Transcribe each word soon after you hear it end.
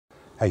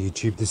Hey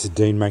YouTube, this is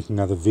Dean making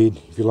another vid.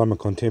 If you like my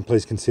content,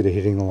 please consider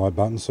hitting the like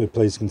button. So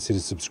please consider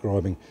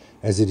subscribing,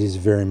 as it is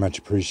very much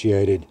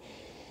appreciated.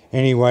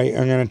 Anyway,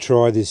 I'm going to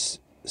try this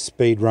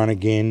speed run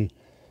again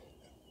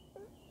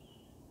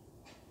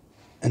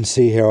and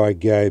see how I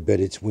go, but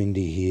it's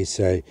windy here,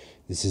 so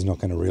this is not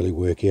going to really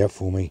work out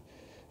for me.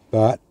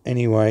 But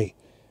anyway,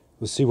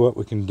 we'll see what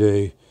we can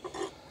do.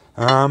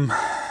 Let's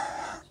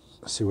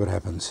see what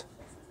happens.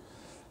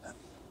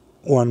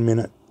 1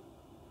 minute.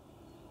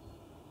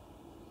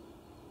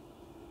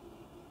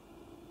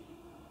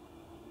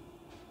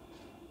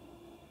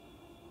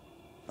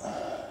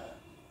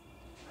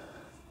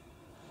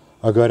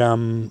 I got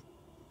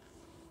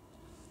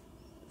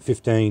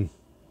 15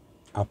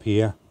 up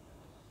here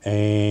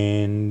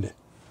and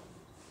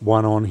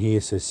 1 on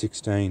here, so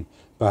 16,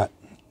 but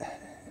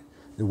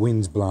the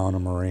wind's blowing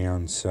them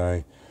around,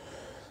 so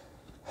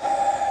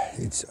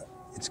it's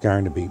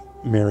going to be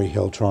merry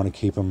hell trying to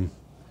keep them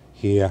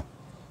here.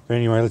 But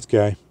anyway, let's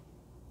go.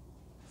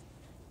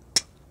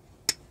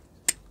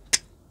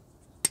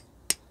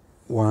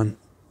 1,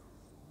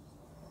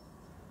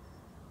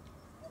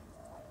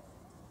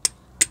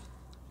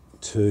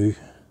 2,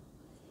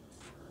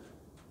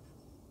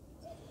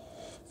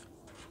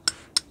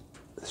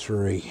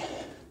 3,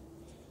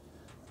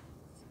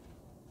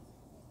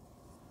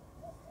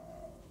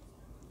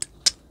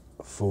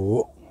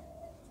 4,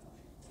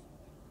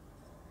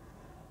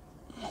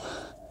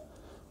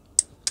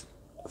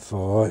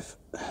 5,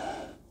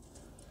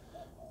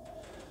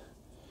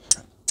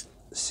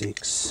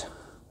 6,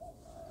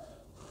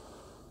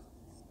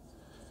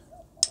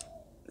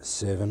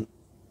 7,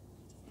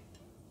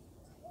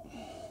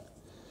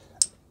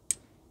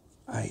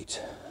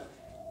 8,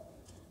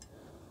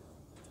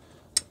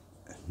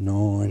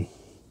 9,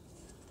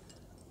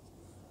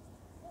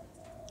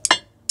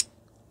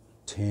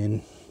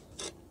 10,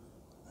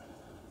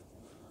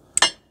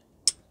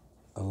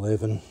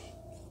 11,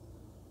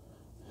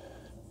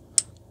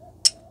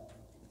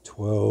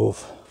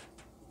 12,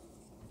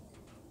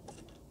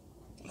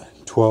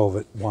 12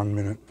 at 1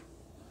 minute.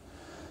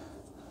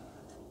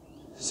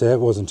 So that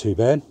wasn't too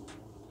bad.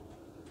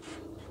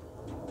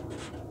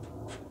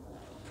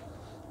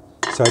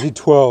 So I did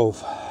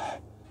 12,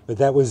 but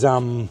that was,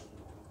 I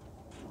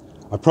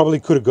probably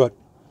could have got,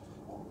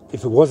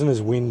 if it wasn't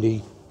as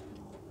windy,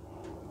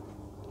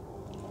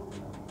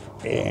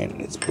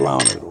 and it's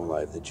blowing it all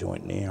over the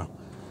joint now,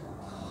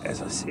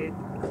 as I said.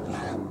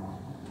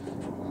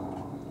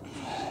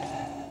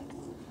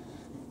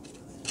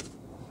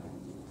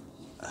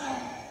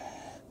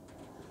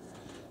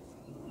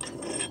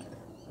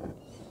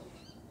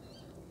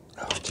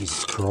 Oh,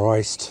 Jesus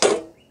Christ.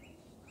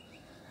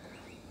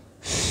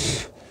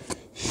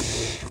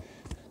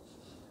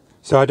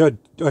 So I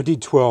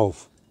did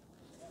 12.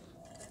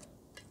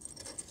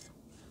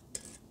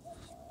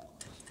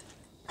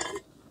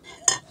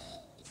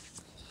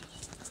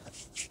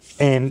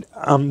 And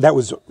that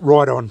was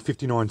right on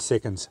 59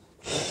 seconds.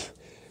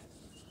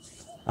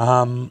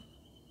 I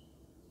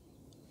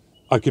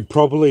could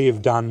probably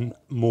have done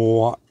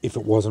more if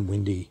it wasn't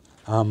windy.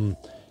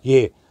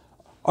 Yeah,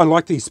 I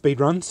like these speed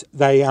runs.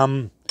 They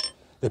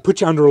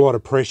put you under a lot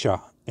of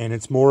pressure, and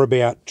it's more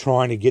about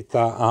trying to get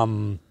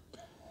the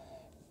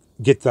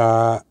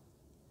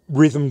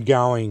rhythm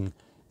going.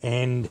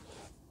 And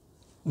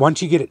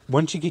once you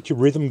get your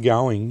rhythm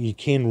going, you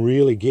can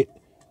really get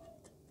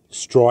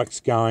strikes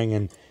going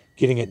and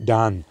getting it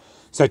done.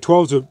 So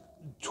 12's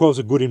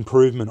a good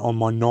improvement on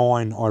my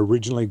 9 I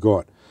originally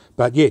got.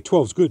 But yeah,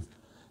 12's good.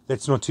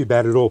 That's not too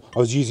bad at all. I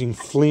was using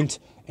flint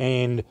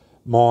and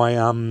my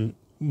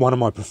one of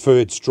my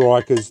preferred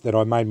strikers that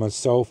I made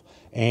myself,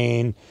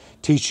 and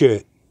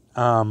t-shirt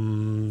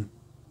thingy.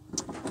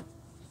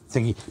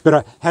 But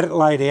I had it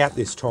laid out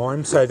this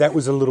time, so that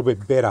was a little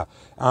bit better.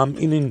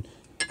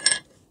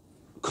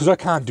 Because I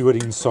can't do it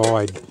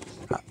inside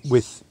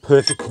with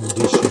perfect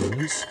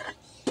conditions,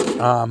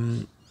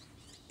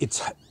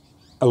 it's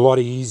a lot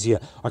easier.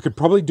 I could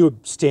probably do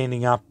it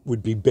standing up,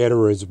 would be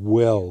better as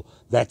well.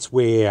 That's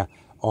where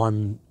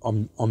I'm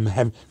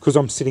having, because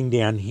I'm sitting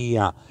down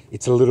here,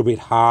 it's a little bit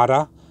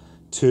harder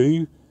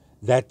too.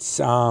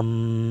 That's a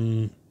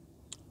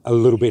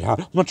little bit hard.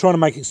 I'm not trying to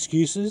make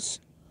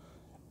excuses.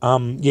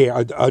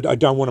 Yeah, I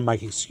don't want to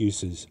make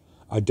excuses.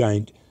 I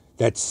don't.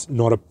 That's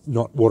not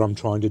what I'm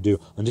trying to do.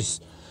 I'm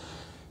just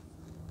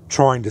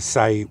trying to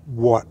say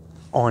what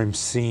I'm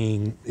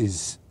seeing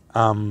is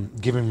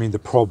giving me the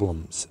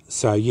problems.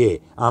 So yeah,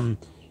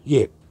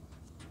 yeah,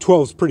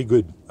 12's pretty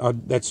good.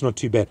 That's not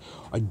too bad.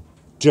 I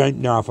don't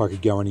know if I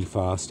could go any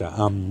faster.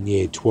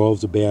 Yeah,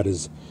 12's about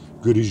as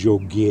good as you'll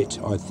get.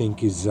 I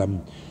think is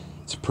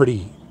it's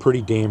pretty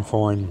damn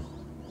fine.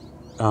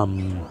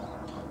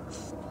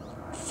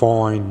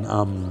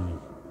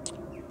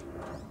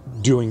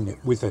 Doing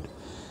it with it.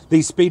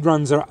 These speed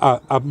runs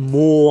are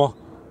more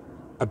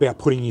about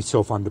putting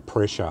yourself under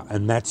pressure,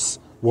 and that's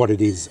what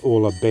it is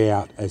all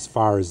about as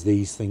far as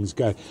these things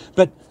go.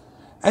 But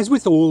as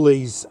with all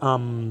these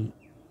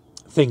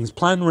things,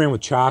 playing around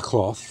with char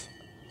cloth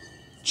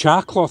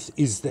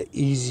is the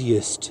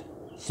easiest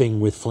thing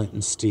with flint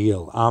and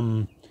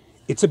steel.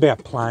 It's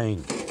about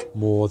playing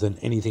more than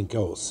anything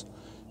else,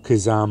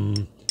 because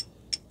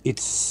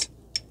it's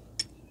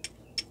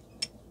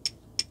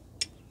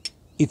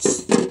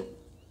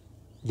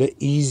the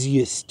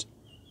easiest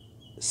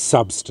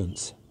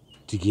substance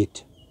to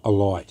get a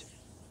light.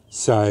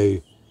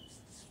 So,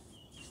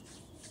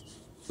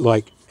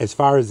 like, as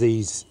far as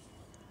these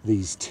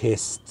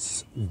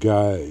tests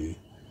go,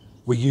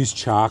 we use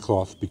char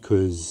cloth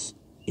because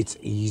it's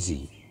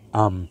easy.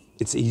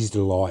 It's easy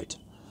to light.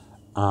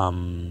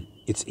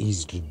 It's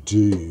easy to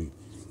do.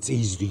 It's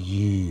easy to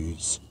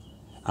use.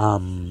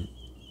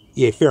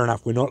 Yeah, fair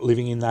enough. We're not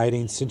living in the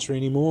 18th century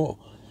anymore,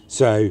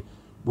 so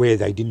where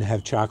they didn't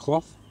have char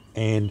cloth,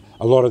 and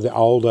a lot of the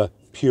older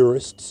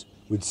purists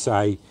would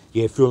say,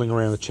 yeah, fooling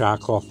around with char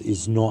cloth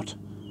is not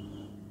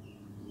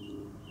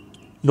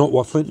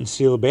what flint and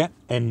steel are about.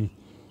 And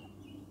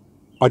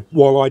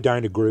while I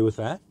don't agree with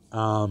that,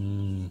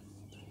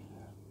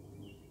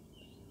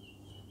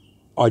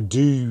 I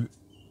do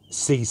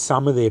see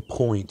some of their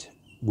point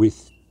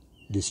with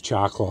this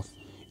char cloth.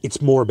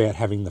 It's more about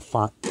having the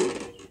fun.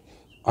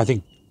 I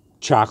think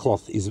char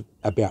cloth is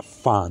about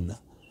fun,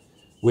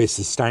 where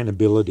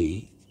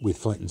sustainability with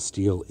flint and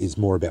steel is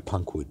more about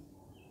punkwood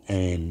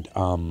and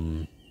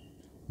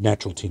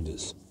natural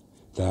tinders,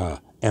 the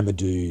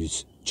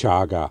amadus,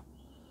 chaga,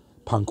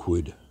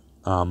 punkwood,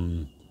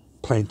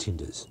 plant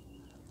tinders.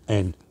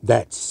 And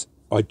that's,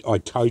 I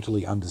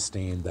totally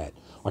understand that.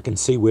 I can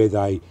see where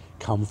they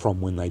come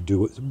from when they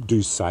do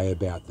say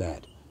about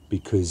that,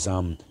 because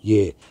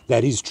yeah,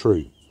 that is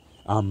true.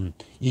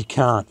 You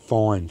can't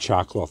find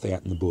char cloth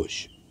out in the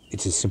bush.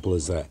 It's as simple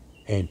as that.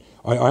 And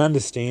I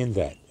understand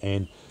that.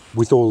 And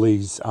with all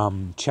these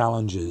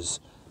challenges,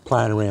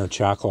 playing around with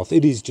char cloth,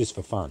 it is just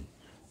for fun.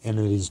 And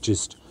it is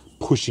just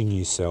pushing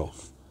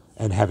yourself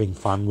and having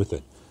fun with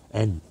it.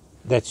 And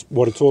that's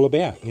what it's all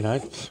about, you know.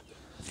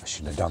 I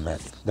shouldn't have done that.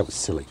 That was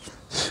silly.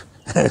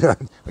 I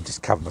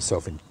just covered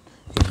myself in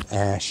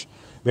ash.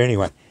 But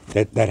anyway,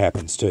 that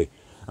happens too.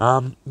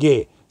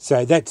 Yeah,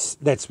 so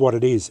that's what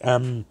it is.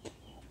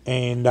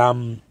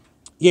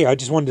 Yeah, I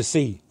just wanted to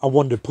see. I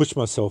wanted to push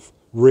myself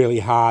really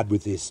hard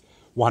with this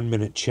 1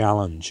 minute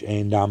challenge,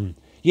 and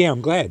yeah,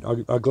 I'm glad.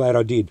 I'm glad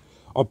I did.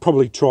 I'll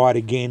probably try it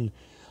again,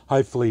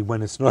 hopefully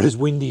when it's not as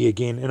windy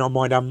again, and I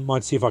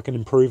might see if I can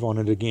improve on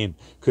it again,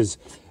 because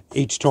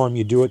each time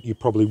you do it, you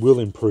probably will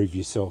improve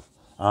yourself.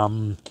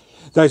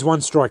 Those one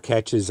strike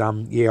catches,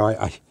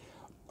 yeah,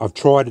 I've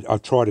tried it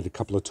a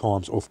couple of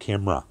times off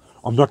camera.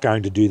 I'm not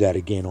going to do that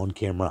again on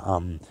camera.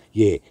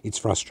 Yeah, it's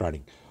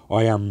frustrating.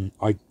 I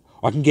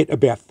can get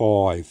about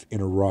 5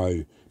 in a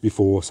row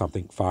before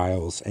something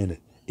fails, and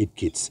it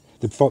gets,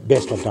 the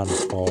best I've done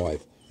is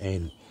 5,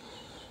 and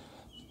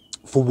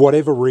for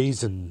whatever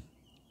reason,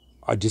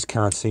 I just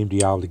can't seem to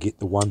be able to get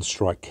the one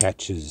strike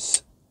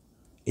catches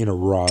in a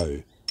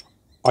row.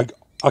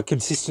 I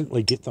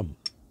consistently get them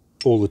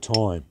all the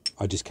time.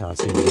 I just can't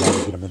seem to be able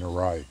to get them in a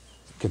row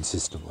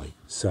consistently.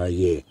 So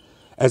yeah,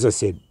 as I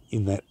said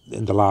in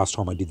the last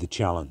time I did the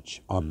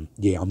challenge,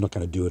 yeah, I'm not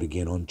going to do it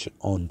again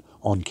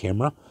on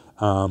camera,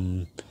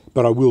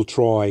 but I will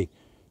try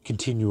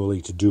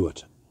continually to do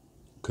it,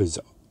 because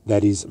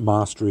that is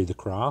mastery of the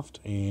craft,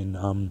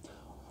 and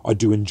I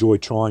do enjoy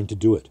trying to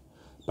do it.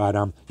 But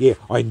yeah,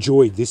 I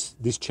enjoyed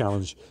this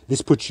challenge.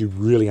 This puts you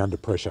really under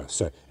pressure.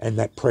 So, and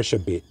that pressure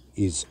bit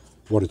is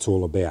what it's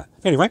all about.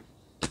 Anyway,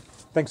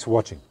 thanks for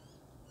watching.